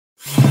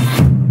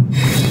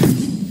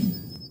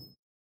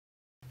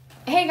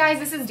Hey guys,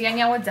 this is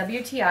Danielle with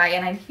WTI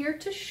and I'm here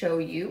to show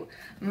you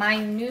my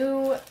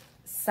new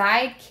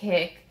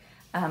Sidekick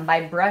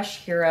by Brush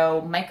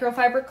Hero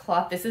microfiber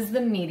cloth. This is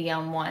the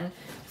medium one.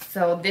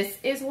 So this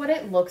is what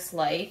it looks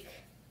like.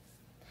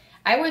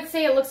 I would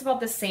say it looks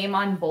about the same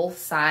on both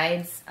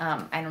sides.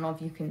 I don't know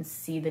if you can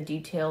see the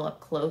detail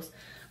up close,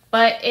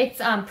 but it's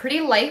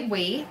pretty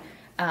lightweight.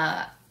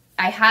 I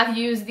have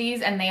used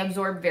these and they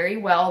absorb very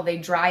well. They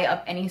dry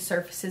up any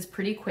surfaces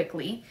pretty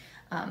quickly.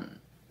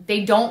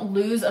 They don't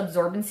lose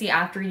absorbency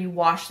after you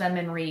wash them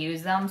and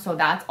reuse them, so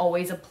that's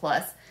always a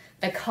plus.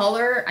 The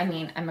color, I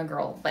mean, I'm a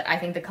girl, but I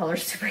think the color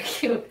is super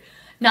cute.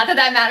 Not that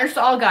that matters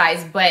to all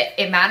guys, but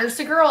it matters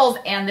to girls,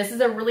 and this is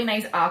a really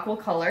nice aqua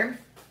color.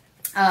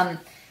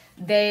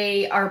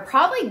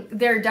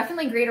 They're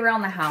definitely great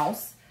around the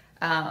house.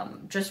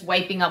 Just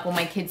wiping up when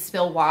my kids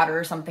spill water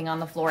or something on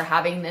the floor,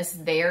 having this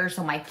there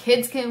so my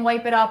kids can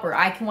wipe it up or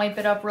I can wipe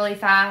it up really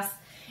fast.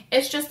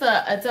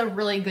 It's a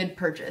really good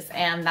purchase,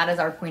 and that is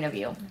our point of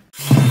view.